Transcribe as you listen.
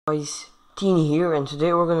Guys, Teen here, and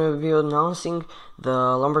today we're gonna be announcing the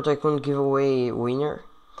Lumber Tycoon giveaway winner.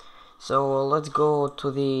 So let's go to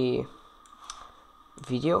the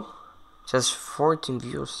video. It says 14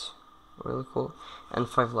 views, really cool, and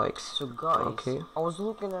 5 likes. So guys, okay, I was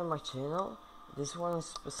looking at my channel. This one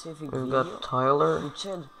specific We've video got Tyler, which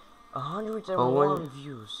had 101 Owen,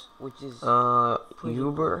 views, which is Uber,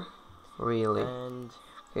 cool. Railey. And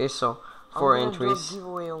okay, so 4 entries. Do a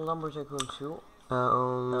giveaway on Lumber Tycoon 2.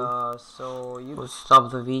 So you we'll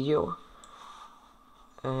stop the video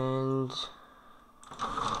and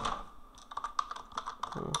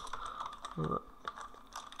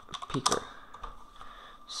picker.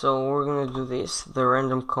 So we're gonna do this, the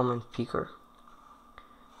random comment picker.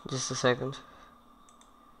 Just a second.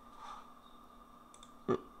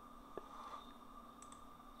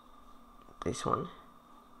 This one.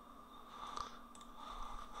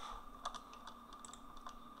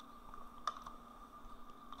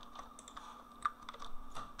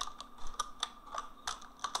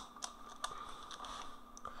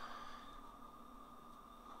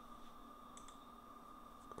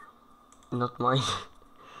 Not mine.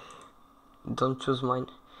 Don't choose mine.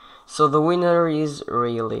 So the winner is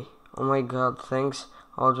Railey. Oh my god, thanks.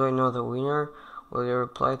 How do I know the winner? Will you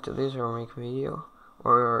reply to this or make a video?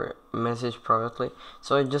 Or message privately?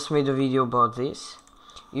 So I just made a video about this.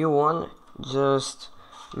 You won. Just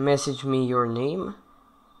message me your name.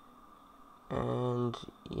 And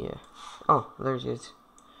yeah. Oh, there it is.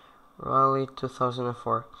 Railey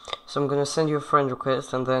 2004. So I'm gonna send you a friend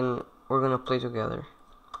request and then we're gonna play together.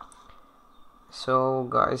 So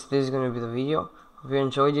guys, this is gonna be the video. Hope you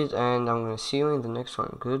enjoyed it, and I'm gonna see you in the next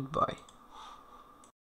one. Goodbye.